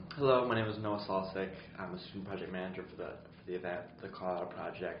Hello, my name is Noah Salsik. I'm a student project manager for the event, the Call Out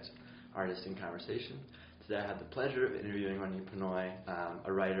Project, Artist in Conversation. Today I had the pleasure of interviewing Ronee Penoi,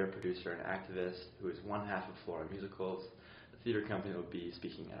 a writer, producer, and activist who is one half of FLORA Musicals, a theater company that will be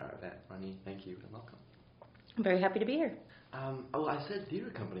speaking at our event. Ronee, thank you and welcome. I'm very happy to be here. I said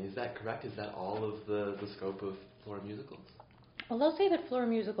theater company. Is that correct? Is that all of the scope of FLORA Musicals? Well, I'll say that FLORA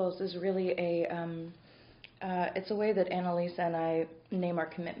Musicals is really it's a way that Annalise and I name our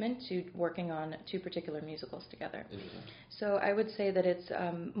commitment to working on two particular musicals together. So I would say that it's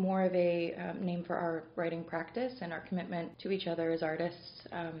more of a name for our writing practice and our commitment to each other as artists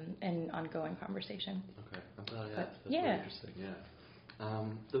and ongoing conversation. Okay, I'm glad I asked. That's yeah. really interesting. Yeah.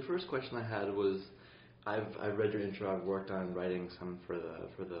 The first question I had was, I've read your intro. I've worked on writing some for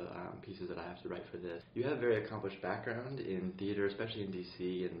the pieces that I have to write for this. You have a very accomplished background in theater, especially in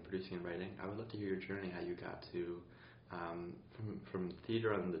DC, and producing and writing. I would love to hear your journey, how you got to from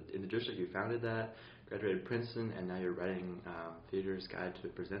theater in the district. You founded that, graduated Princeton, and now you're writing Theater's Guide to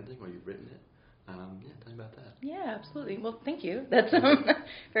Presenting, or you've written it. Tell me about that. Yeah, absolutely. Well, thank you. That's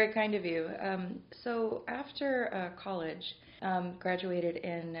very kind of you. So after college, graduated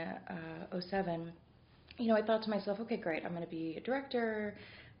in 2007. I thought to myself, okay, great, I'm going to be a director.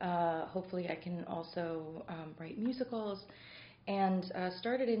 Hopefully I can also write musicals. And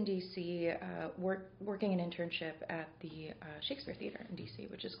started in D.C. Working an internship at the Shakespeare Theater in D.C.,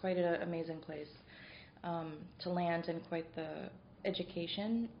 which is quite an amazing place to land and quite the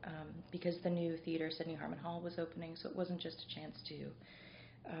education because the new theater, Sydney Harmon Hall, was opening. So it wasn't just a chance to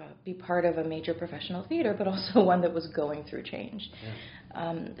be part of a major professional theater, but also one that was going through change.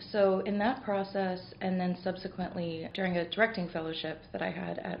 Yeah. So in that process, and then subsequently during a directing fellowship that I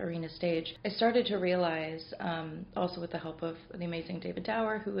had at Arena Stage, I started to realize, also with the help of the amazing David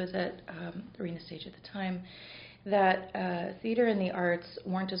Dower, who was at Arena Stage at the time, that theater and the arts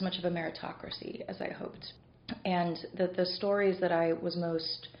weren't as much of a meritocracy as I hoped. And that the stories that I was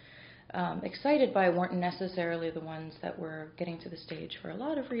most excited by weren't necessarily the ones that were getting to the stage for a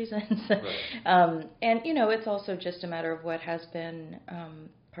lot of reasons. Right. And, it's also just a matter of what has been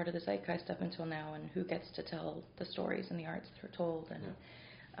part of the zeitgeist up until now and who gets to tell the stories and the arts that are told.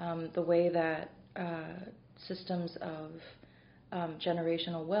 And the way that systems of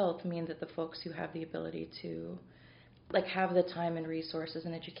generational wealth mean that the folks who have the ability to have the time and resources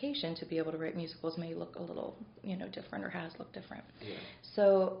and education to be able to write musicals may look a little, different or has looked different. Yeah.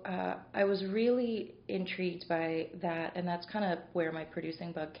 So I was really intrigued by that, and that's kind of where my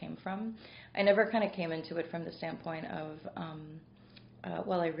producing bug came from. I never kind of came into it from the standpoint of,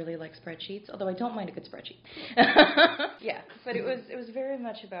 I really like spreadsheets, although I don't mind a good spreadsheet. Yeah, but it was very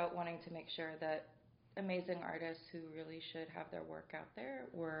much about wanting to make sure that amazing artists who really should have their work out there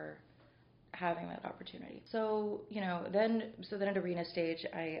were having that opportunity. So, then at Arena Stage,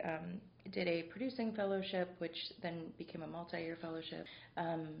 I did a producing fellowship, which then became a multi-year fellowship,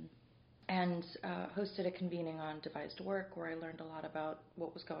 and hosted a convening on devised work where I learned a lot about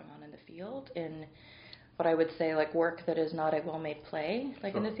what was going on in the field in what I would say work that is not a well-made play,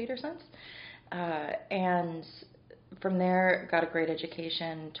 in the theater sense. And from there, got a great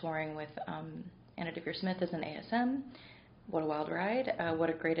education touring with Anna Deavere-Smith as an ASM. What a wild ride. What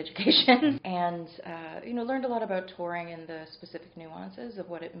a great education. And, learned a lot about touring and the specific nuances of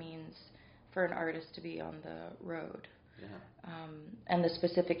what it means for an artist to be on the road. Yeah. And the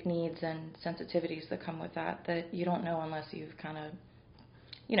specific needs and sensitivities that come with that you don't know unless you've kind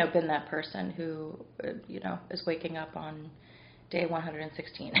of, been that person who, is waking up on day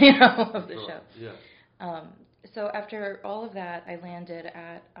 116, of the show. Yeah. So after all of that, I landed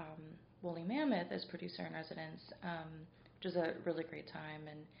at Woolly Mammoth as producer in residence, which was a really great time,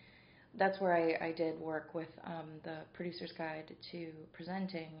 and that's where I did work with the Producer's Guide to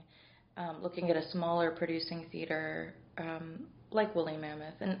Presenting, looking at a smaller producing theater like Woolly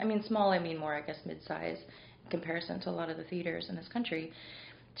Mammoth, and I mean small, I mean more, I guess, mid-size in comparison to a lot of the theaters in this country,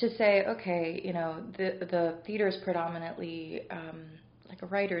 to say, okay, the theater is predominantly like a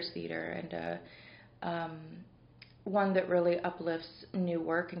writer's theater and one that really uplifts new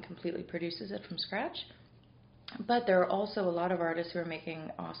work and completely produces it from scratch. But there are also a lot of artists who are making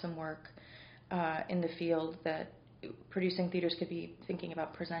awesome work in the field that producing theaters could be thinking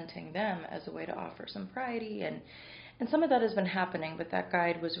about presenting them as a way to offer some variety. And some of that has been happening, but that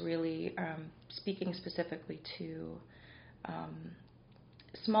guide was really speaking specifically to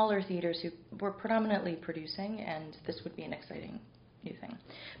smaller theaters who were predominantly producing, and this would be an exciting new thing.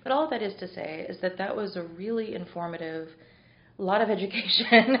 But all that is to say is that was a really informative, lot of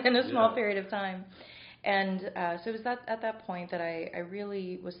education in a small period of time. And so it was at that point that I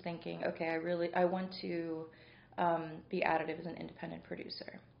really was thinking, okay, I want to be additive as an independent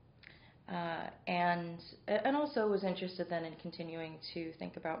producer. And also was interested then in continuing to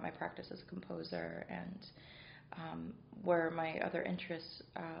think about my practice as a composer and where my other interests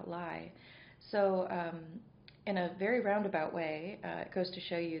lie. So in a very roundabout way, it goes to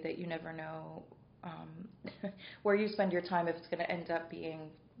show you that you never know where you spend your time if it's going to end up being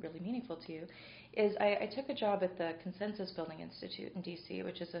really meaningful to you, is I took a job at the Consensus Building Institute in DC,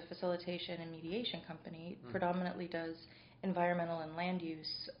 which is a facilitation and mediation company, predominantly does environmental and land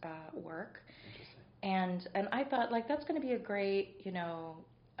use work. And I thought, like, that's going to be a great,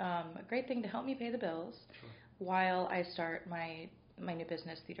 a great thing to help me pay the bills while I start my new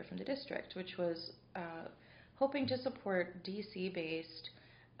business, Theater from the District, which was hoping to support DC-based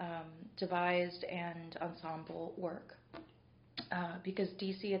devised and ensemble work. Because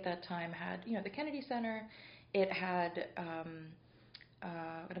DC at that time had, the Kennedy Center, it had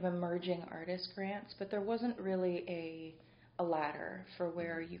kind of emerging artist grants, but there wasn't really a ladder for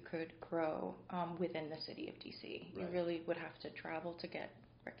where you could grow within the city of DC. Right. You really would have to travel to get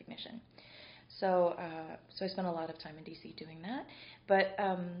recognition. So I spent a lot of time in DC doing that. But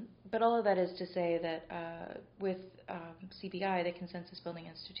all of that is to say that with CBI, the Consensus Building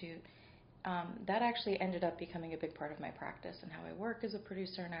Institute, that actually ended up becoming a big part of my practice and how I work as a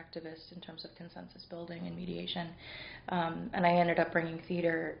producer and activist in terms of consensus building and mediation. And I ended up bringing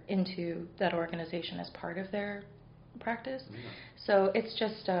theater into that organization as part of their practice. Yeah. So it's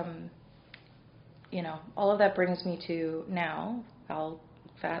just, all of that brings me to now. I'll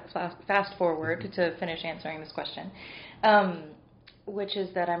fast forward to finish answering this question, which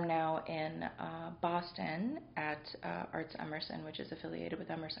is that I'm now in Boston at Arts Emerson, which is affiliated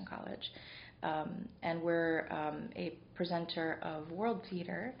with Emerson College. And we're a presenter of world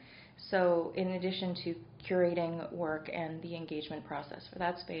theater. So in addition to curating work and the engagement process for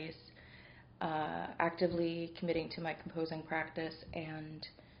that space, actively committing to my composing practice and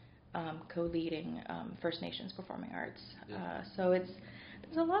co-leading First Nations performing arts. Yeah. So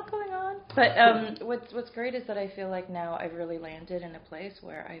there's a lot going on. But what's great is that I feel like now I've really landed in a place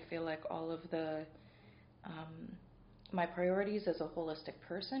where I feel like all of the my priorities as a holistic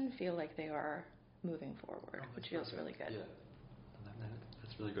person feel like they are moving forward, which feels really good. Yeah,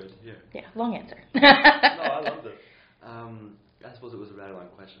 that's really good to hear. Yeah, long answer. No, I loved it. I suppose it was a rather long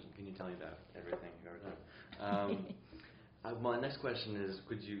question. Can you tell me about everything you've ever done? My next question is,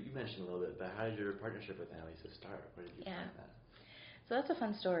 you mentioned a little bit, but how did your partnership with Annalisa start? Where did you find that? So that's a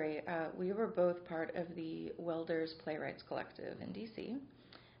fun story. We were both part of the Welders Playwrights Collective in DC.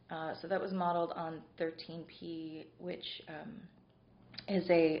 So that was modeled on 13P, which is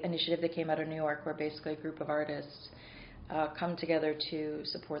a initiative that came out of New York where basically a group of artists come together to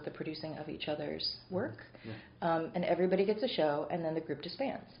support the producing of each other's work. Yeah. And everybody gets a show, and then the group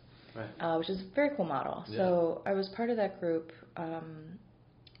disbands, right. Which is a very cool model. Yeah. So I was part of that group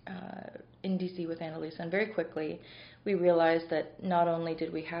in DC with Annalisa, and very quickly we realized that not only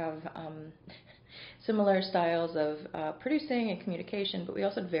did we have similar styles of producing and communication, but we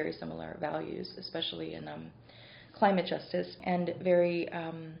also had very similar values, especially in climate justice and very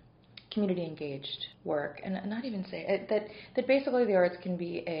community engaged work. And not even say that basically the arts can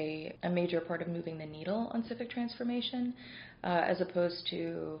be a major part of moving the needle on civic transformation, as opposed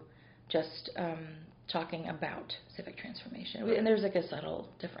to just talking about civic transformation. Right. And there's like a subtle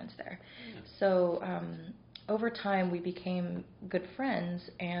difference there. Yeah. So over time we became good friends,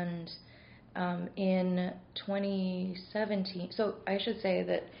 and in 2017, so I should say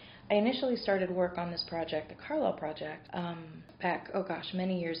that I initially started work on this project, the Carlisle project, back,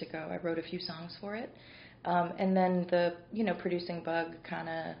 many years ago. I wrote a few songs for it. And then the, producing bug kind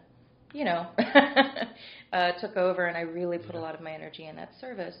of, took over, and I really put a lot of my energy in that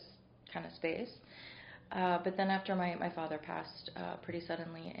service kind of space. But then after my father passed pretty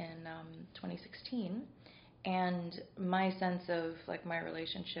suddenly in 2016, and my sense of like my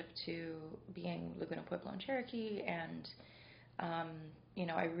relationship to being Laguna Pueblo and Cherokee, and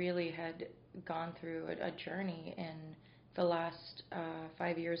I really had gone through a journey in the last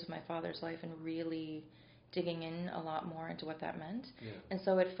 5 years of my father's life and really digging in a lot more into what that meant. Yeah. And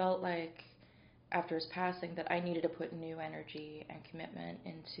so it felt like after his passing that I needed to put new energy and commitment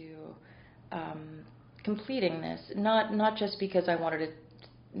into completing this, not just because I wanted to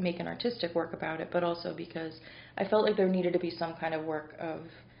make an artistic work about it, but also because I felt like there needed to be some kind of work of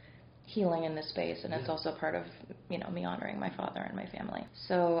healing in this space, and it's also part of me honoring my father and my family.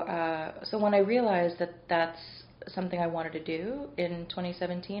 So when I realized that that's something I wanted to do in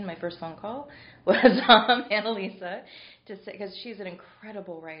 2017, my first phone call was Annalisa, because she's an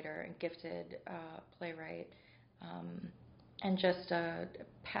incredible writer and gifted playwright, and just a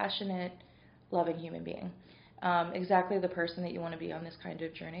passionate, loving human being. exactly the person that you want to be on this kind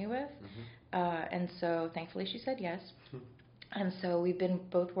of journey with. And so thankfully she said yes. And so we've been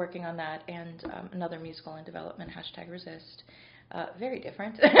both working on that and another musical in development, #Resist. Very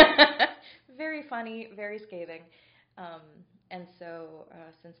different, very funny, very scathing. And so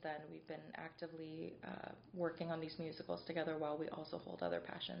since then we've been actively working on these musicals together while we also hold other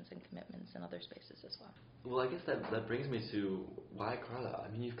passions and commitments in other spaces as well. Well, I guess that brings me to why Carlisle.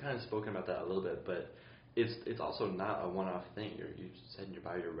 I mean, you've kind of spoken about that a little bit, but it's also not a one-off thing. You said in your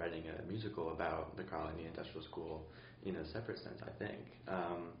bio you're writing a musical about the Carlisle Indian Industrial School in a separate sense, I think.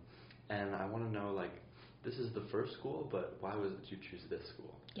 And I want to know, like, this is the first school, but why did you choose this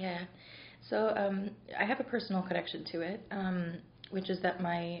school? Yeah. So I have a personal connection to it, which is that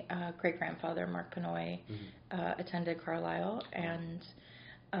my great-grandfather, Mark Penoi, attended Carlisle, and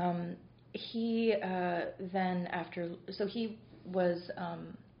he then he was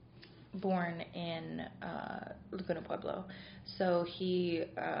born in Laguna Pueblo. So he,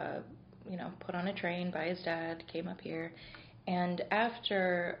 put on a train by his dad, came up here, and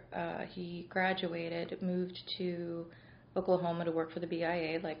after he graduated, moved to Oklahoma to work for the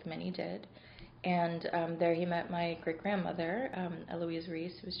BIA, like many did. And there he met my great-grandmother, Eloise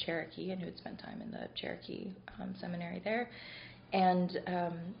Reese, who was Cherokee and who had spent time in the Cherokee seminary there. And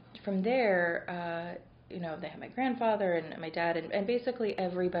from there, they had my grandfather and my dad, and basically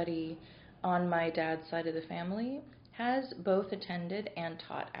everybody on my dad's side of the family has both attended and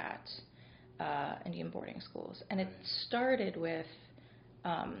taught at Indian boarding schools. And it started with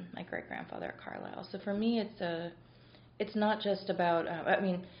my great-grandfather at Carlisle. So for me, it's not just about,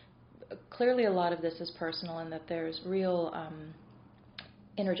 clearly a lot of this is personal in that there's real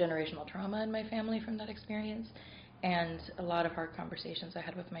intergenerational trauma in my family from that experience, and a lot of hard conversations I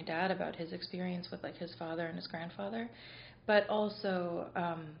had with my dad about his experience with like his father and his grandfather, but also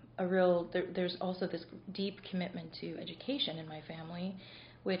there's also this deep commitment to education in my family,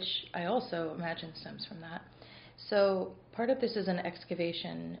 which I also imagine stems from that. So part of this is an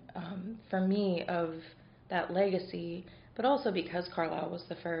excavation for me of that legacy, but also because Carlisle was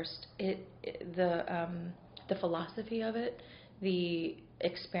the first, the philosophy of it, the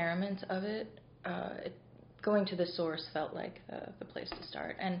experiment of it, going to the source felt like the place to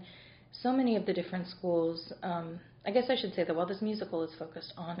start. And so many of the different schools, I guess I should say that while this musical is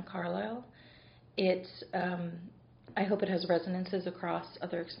focused on Carlisle, I hope it has resonances across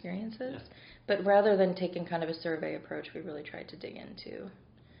other experiences. Yeah. But rather than taking kind of a survey approach, we really tried to dig into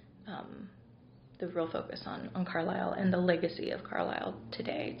the real focus on Carlisle and the legacy of Carlisle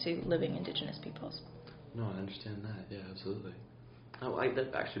today to living Indigenous peoples. No, I understand that. Yeah, absolutely.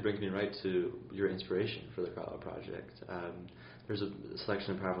 That actually brings me right to your inspiration for the Carlisle project. There's a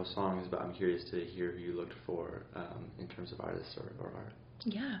selection of powerful songs, but I'm curious to hear who you looked for in terms of artists or art.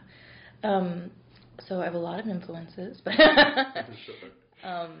 Yeah. So I have a lot of influences, but Sure.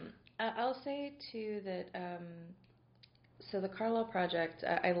 I'll say too that so the Carlisle project,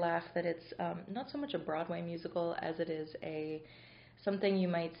 I laugh that it's not so much a Broadway musical as it is something you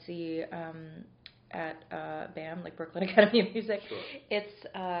might see at BAM, like Brooklyn Academy of Music. Sure. It's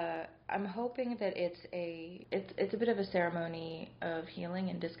I'm hoping that it's a bit of a ceremony of healing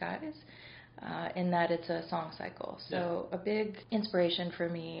in disguise, in that it's a song cycle. So a big inspiration for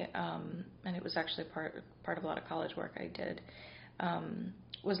me, and it was actually part of a lot of college work I did,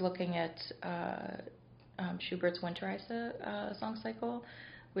 was looking at Schubert's Winterreise song cycle,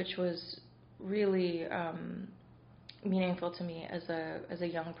 which was really meaningful to me as a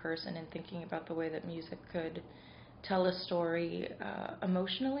young person, and thinking about the way that music could tell a story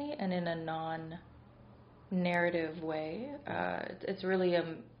emotionally and in a non-narrative way. It's really a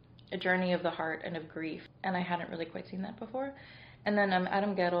journey of the heart and of grief, and I hadn't really quite seen that before. And then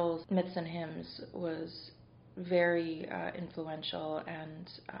Adam Guettle's Myths and Hymns was very influential, and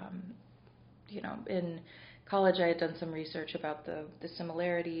in college I had done some research about the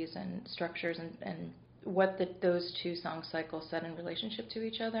similarities and structures and what those two song cycles set in relationship to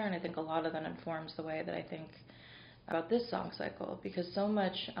each other, and I think a lot of that informs the way that I think about this song cycle, because so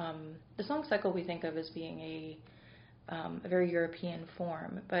much the song cycle we think of as being a very European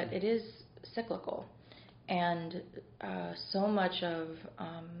form, but it is cyclical, and so much of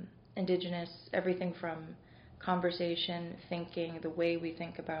Indigenous, everything from conversation, thinking, the way we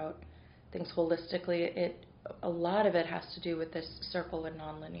think about things holistically, a lot of it has to do with this circle and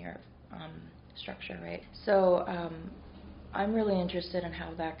nonlinear structure, right? So I'm really interested in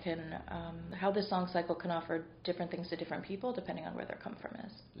how that can, how this song cycle can offer different things to different people depending on where their come from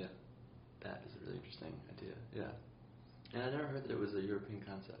is. Yeah, that is a really interesting idea. Yeah, and I never heard that it was a European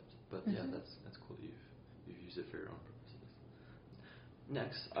concept, but yeah, that's cool that you've used it for your own purposes.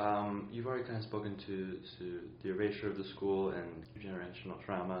 Next, you've already kind of spoken to the erasure of the school and generational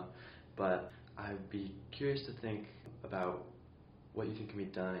trauma, but I'd be curious to think about what you think can be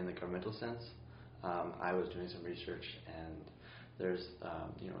done in the governmental sense. I was doing some research, and there's,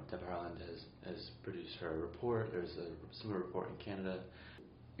 Deborah Harland has produced her report. There's a similar report in Canada.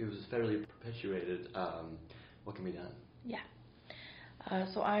 It was federally perpetuated. What can be done? Yeah.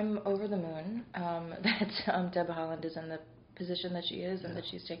 So I'm over the moon that Deborah Holland is in the position that she is and that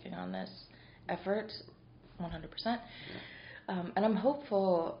she's taking on this effort 100%. Yeah. And I'm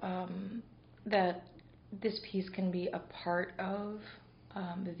hopeful that this piece can be a part of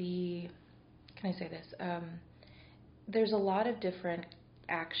can I say this? There's a lot of different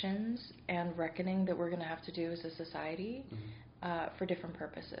actions and reckoning that we're going to have to do as a society for different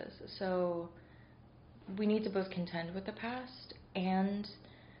purposes. So we need to both contend with the past and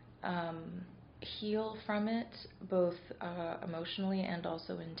heal from it, both emotionally and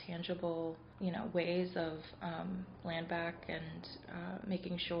also in tangible, ways of land back and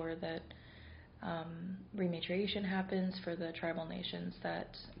making sure that rematriation happens for the tribal nations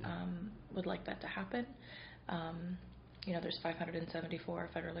that would like that to happen. There's 574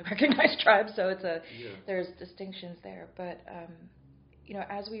 federally recognized tribes, so there's distinctions there. But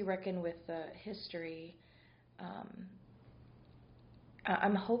as we reckon with the history,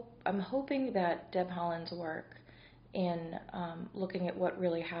 I'm hoping that Deb Holland's work in looking at what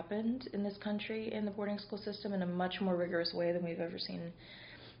really happened in this country in the boarding school system in a much more rigorous way than we've ever seen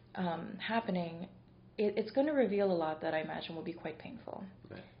happening, it's going to reveal a lot that I imagine will be quite painful.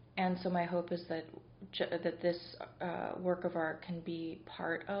 Right. And so my hope is that this work of art can be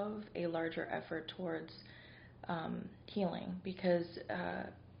part of a larger effort towards healing, because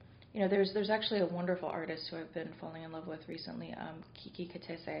there's actually a wonderful artist who I've been falling in love with recently, Kiki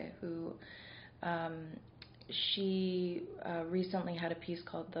Katese, who she recently had a piece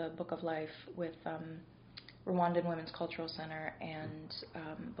called The Book of Life with Rwandan Women's Cultural Center and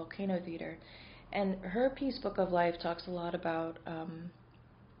Volcano Theater. And her piece, Book of Life, talks a lot about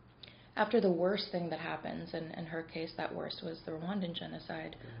after the worst thing that happens, and in her case that worst was the Rwandan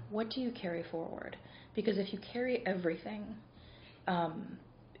genocide, what do you carry forward? Because if you carry everything,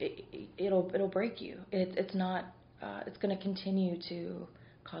 it'll break you. It's going to continue to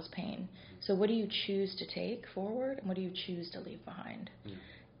cause pain. So what do you choose to take forward, and what do you choose to leave behind?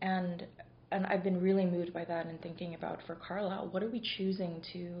 And I've been really moved by that and thinking about, for Carlisle, what are we choosing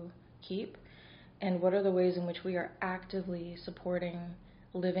to keep, and what are the ways in which we are actively supporting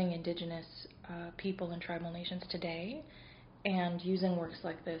living Indigenous people and tribal nations today, and using works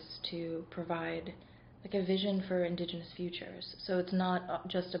like this to provide like a vision for Indigenous futures. So it's not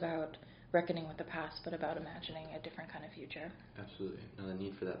just about reckoning with the past, but about imagining a different kind of future. Absolutely. No, the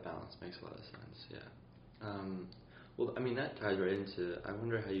need for that balance makes a lot of sense, yeah. Well, I mean, that ties right into, I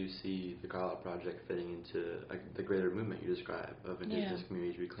wonder how you see the Carlisle Project fitting into the greater movement you describe of Indigenous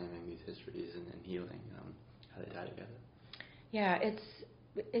communities reclaiming these histories and healing, how they tie together. Yeah, it's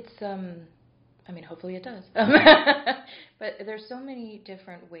I mean, hopefully it does. But there's so many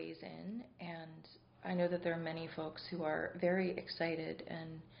different ways in, and I know that there are many folks who are very excited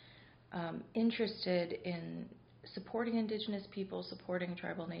and interested in supporting Indigenous people, supporting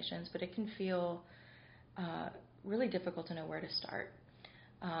tribal nations, but it can feel really difficult to know where to start.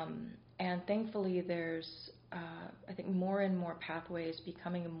 And thankfully there's, I think, more and more pathways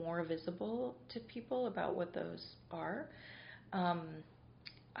becoming more visible to people about what those are.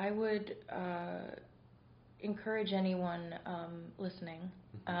 I would encourage anyone listening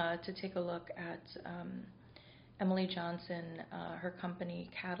to take a look at Emily Johnson, her company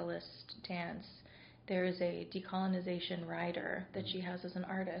Catalyst Dance. There is a decolonization rider that she has as an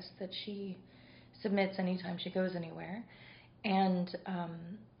artist that she submits anytime she goes anywhere. And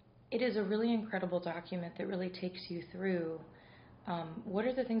it is a really incredible document that really takes you through what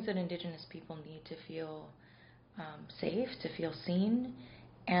are the things that Indigenous people need to feel safe, to feel seen.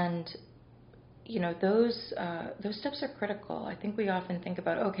 And those steps are critical. I think we often think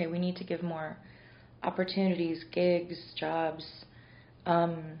about, okay, we need to give more opportunities, gigs, jobs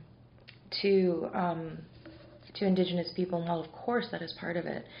to Indigenous people. And while of course that is part of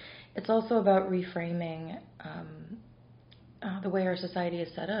it, it's also about reframing the way our society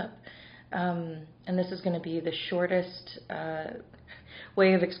is set up. And this is going to be the shortest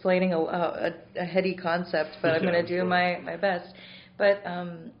way of explaining a heady concept, but I'm going to do my best. But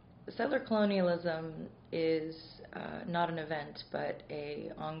settler colonialism is not an event, but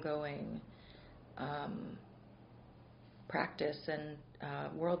a ongoing practice and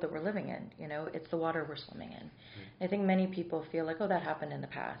world that we're living in. It's the water we're swimming in. I think many people feel like, oh, that happened in the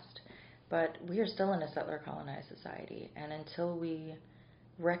past, but we are still in a settler colonized society, and until we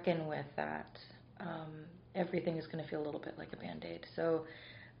reckon with that, everything is going to feel a little bit like a Band-Aid. So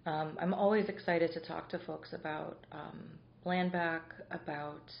I'm always excited to talk to folks about land back,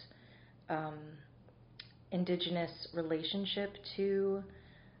 about Indigenous relationship to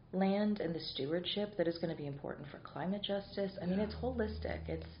land and the stewardship that is going to be important for climate justice. I mean, it's holistic.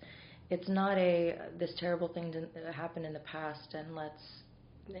 It's not this terrible thing that happened in the past and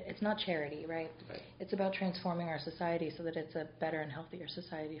it's not charity, right? It's about transforming our society so that it's a better and healthier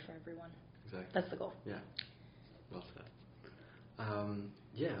society for everyone. Exactly. That's the goal. Yeah. Well said.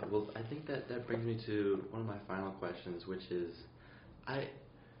 Well, I think that brings me to one of my final questions, which is,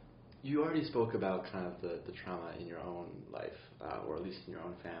 you already spoke about kind of the trauma in your own life, or at least in your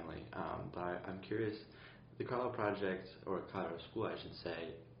own family, but I'm curious, the Carlisle Project, or Colorado School, I should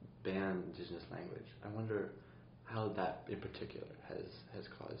say, banned Indigenous language. I wonder how that in particular has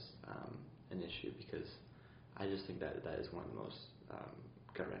caused an issue, because I just think that is one of the most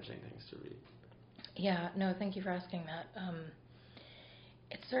gut-wrenching things to read. Yeah, no, thank you for asking that.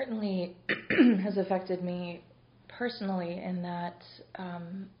 It certainly has affected me personally in that,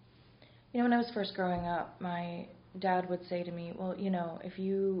 when I was first growing up, my dad would say to me, well, if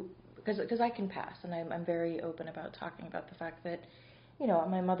you, because I can pass, and I'm very open about talking about the fact that,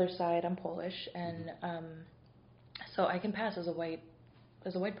 on my mother's side, I'm Polish, and so I can pass as a white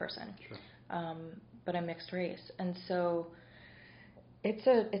person, sure. But I'm mixed race, and so it's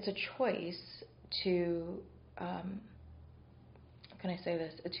a choice to, how can I say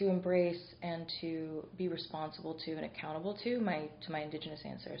this, to embrace and to be responsible to and accountable to my Indigenous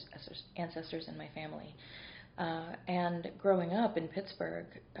ancestors and my family. And growing up in Pittsburgh,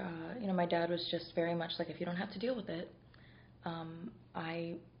 my dad was just very much like, if you don't have to deal with it,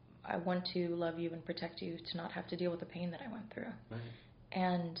 I want to love you and protect you to not have to deal with the pain that I went through. Right.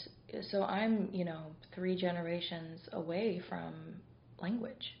 And so I'm, 3 generations away from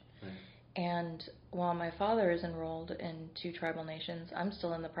language. Right. And while my father is enrolled in 2 tribal nations, I'm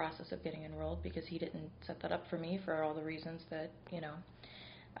still in the process of getting enrolled because he didn't set that up for me for all the reasons that,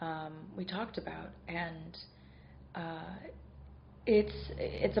 we talked about. And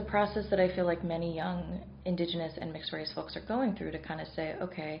it's a process that I feel like many young Indigenous and mixed race folks are going through to kind of say,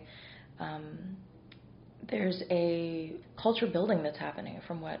 okay, there's a culture building that's happening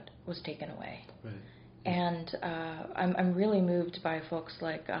from what was taken away. Right. And I'm really moved by folks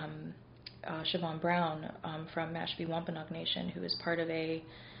like Siobhan Brown from Mashpee Wampanoag Nation, who is part of a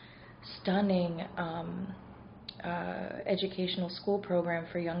stunning educational school program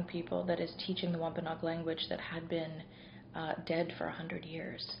for young people that is teaching the Wampanoag language that had been dead for 100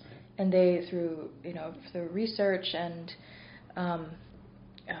 years. And they, through research and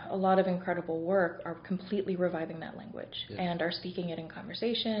a lot of incredible work, are completely reviving that language and are speaking it in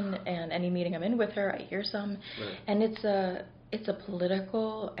conversation. And any meeting I'm in with her, I hear some. Right. And it's a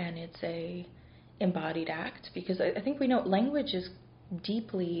political and it's a embodied act, because I think we know language is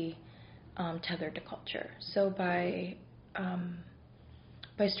deeply tethered to culture. So by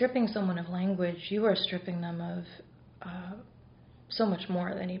stripping someone of language, you are stripping them of so much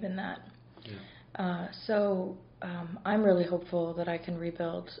more than even that. Yeah. So I'm really hopeful that I can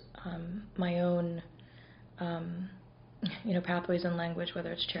rebuild my own, pathways in language,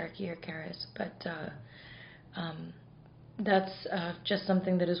 whether it's Cherokee or Keres. But that's just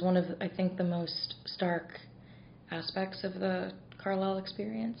something that is one of, I think, the most stark aspects of the Carlisle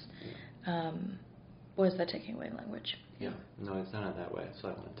experience, was that taking away language. Yeah, no, it's not that way, so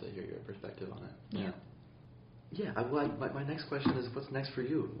I wanted to hear your perspective on it. Yeah. My next question is, what's next for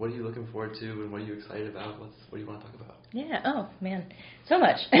you? What are you looking forward to, and what are you excited about? What do you want to talk about? Yeah, oh, man, so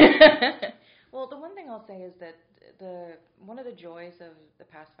much. Well, the one thing I'll say is that one of the joys of the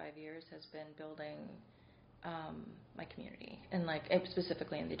past 5 years has been building my community, and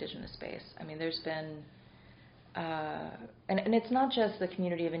specifically in the Indigenous space. I mean, there's been, and it's not just the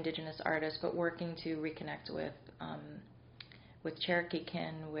community of Indigenous artists, but working to reconnect with Cherokee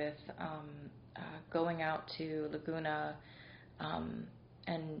kin, with going out to Laguna,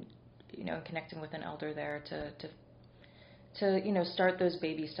 and connecting with an elder there to start those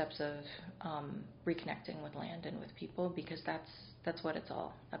baby steps of reconnecting with land and with people, because that's what it's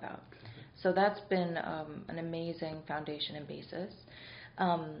all about. So that's been an amazing foundation and basis.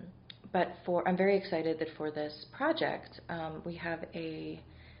 But I'm very excited that for this project, we have a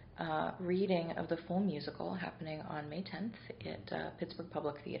reading of the full musical happening on May 10th at Pittsburgh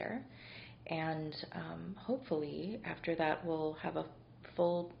Public Theater. And hopefully after that we'll have a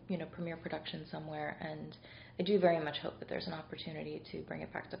full premiere production somewhere, and I do very much hope that there's an opportunity to bring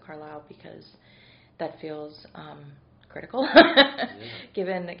it back to Carlisle, because that feels critical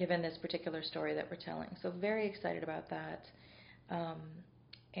given this particular story that we're telling. So very excited about that.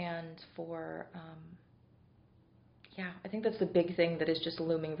 and for I think that's the big thing that is just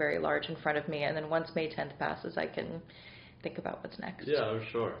looming very large in front of me. And then once May 10th passes, I can think about what's next. Yeah, I'm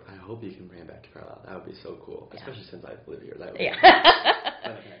sure. I hope you can bring it back to Carlisle. That would be so cool, especially since I live here. That would be then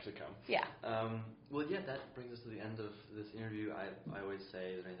I can actually come. Yeah. Well, yeah, that brings us to the end of this interview. I always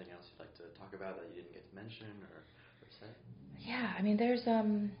say, is there anything else you'd like to talk about that you didn't get to mention or say? Yeah, I mean, there's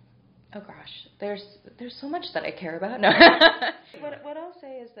oh gosh, there's so much that I care about. No. What I'll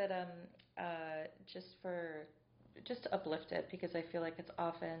say is that just to uplift it, because I feel like it's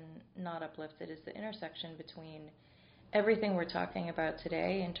often not uplifted, is the intersection between everything we're talking about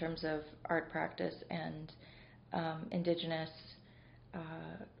today in terms of art practice and indigenous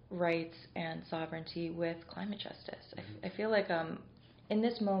rights and sovereignty with climate justice. I feel like in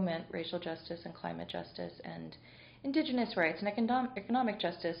this moment, racial justice and climate justice and indigenous rights and economic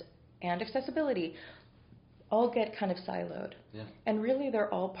justice and accessibility all get kind of siloed. Yeah. And really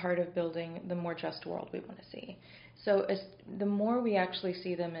they're all part of building the more just world we want to see. So the more we actually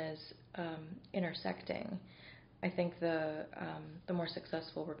see them as intersecting, I think the more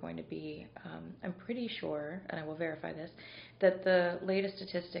successful we're going to be. I'm pretty sure, and I will verify this, that the latest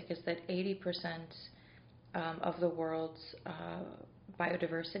statistic is that 80% of the world's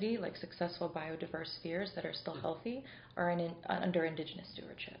biodiversity, like successful biodiverse spheres that are still healthy, are under indigenous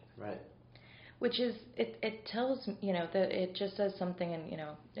stewardship. Right. Which is, it tells, that it just says something,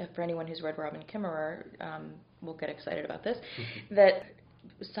 and, for anyone who's read Robin Kimmerer, will get excited about this, that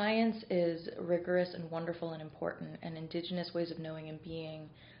science is rigorous and wonderful and important, and indigenous ways of knowing and being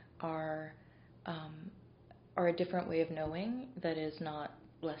are a different way of knowing that is not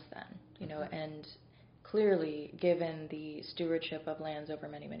less than, and clearly, given the stewardship of lands over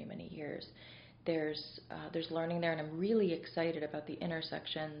many, many, many years, there's learning there, and I'm really excited about the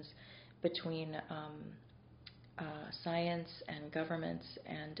intersections between science and governments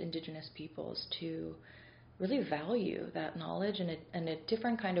and indigenous peoples to really value that knowledge in a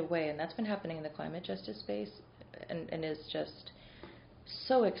different kind of way. And that's been happening in the climate justice space and is just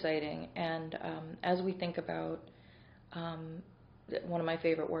so exciting. And as we think about one of my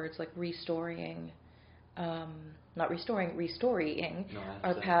favorite words, like restoring our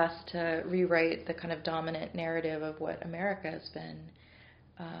past to rewrite the kind of dominant narrative of what America has been,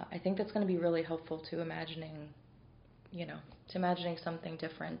 I think that's going to be really helpful to imagining something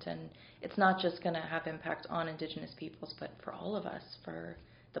different. And it's not just going to have impact on indigenous peoples, but for all of us, for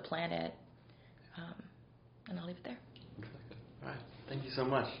the planet. And I'll leave it there. All right. Thank you so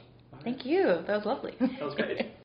much. Thank you. That was lovely. That was great.